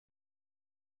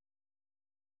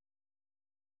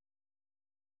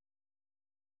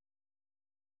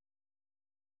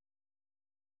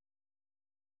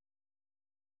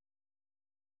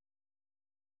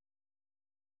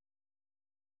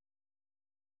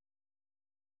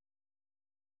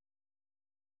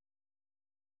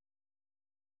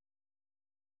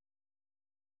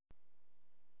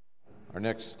Our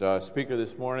next speaker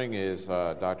this morning is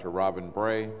Dr. Robin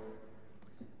Brey.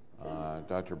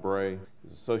 Dr. Brey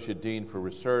is Associate Dean for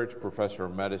Research, Professor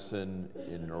of Medicine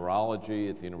in Neurology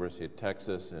at the University of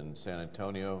Texas in San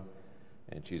Antonio,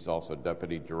 and she's also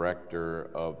Deputy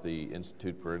Director of the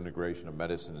Institute for Integration of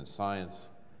Medicine and Science.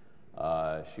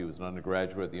 She was an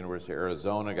undergraduate at the University of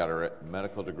Arizona, got her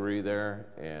medical degree there,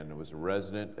 and was a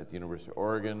resident at the University of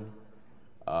Oregon.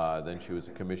 Then she was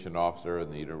a commissioned officer in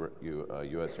the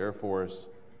U.S. Air Force.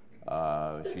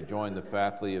 She joined the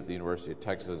faculty of the University of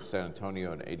Texas San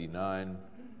Antonio in '89.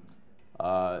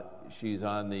 She's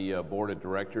on the board of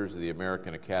directors of the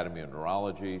American Academy of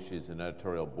Neurology. She's an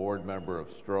editorial board member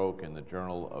of Stroke and the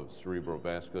Journal of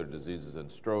Cerebrovascular Diseases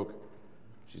and Stroke.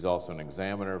 She's also an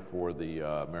examiner for the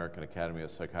American Academy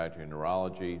of Psychiatry and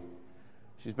Neurology.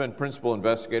 She's been principal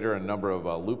investigator in a number of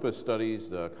lupus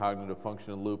studies, cognitive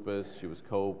function of lupus. She was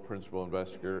co-principal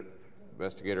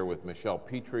investigator with Michelle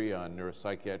Petrie on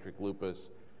neuropsychiatric lupus,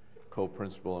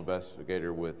 co-principal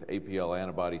investigator with APL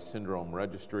antibody syndrome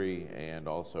registry, and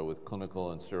also with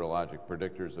clinical and serologic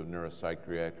predictors of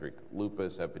neuropsychiatric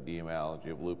lupus,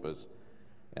 epidemiology of lupus,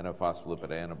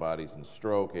 antiphospholipid antibodies and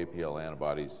stroke, APL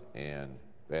antibodies, and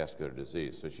vascular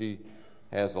disease. So she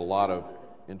has a lot of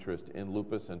interest in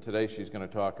lupus, and today she's going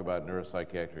to talk about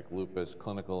neuropsychiatric lupus,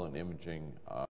 clinical and imaging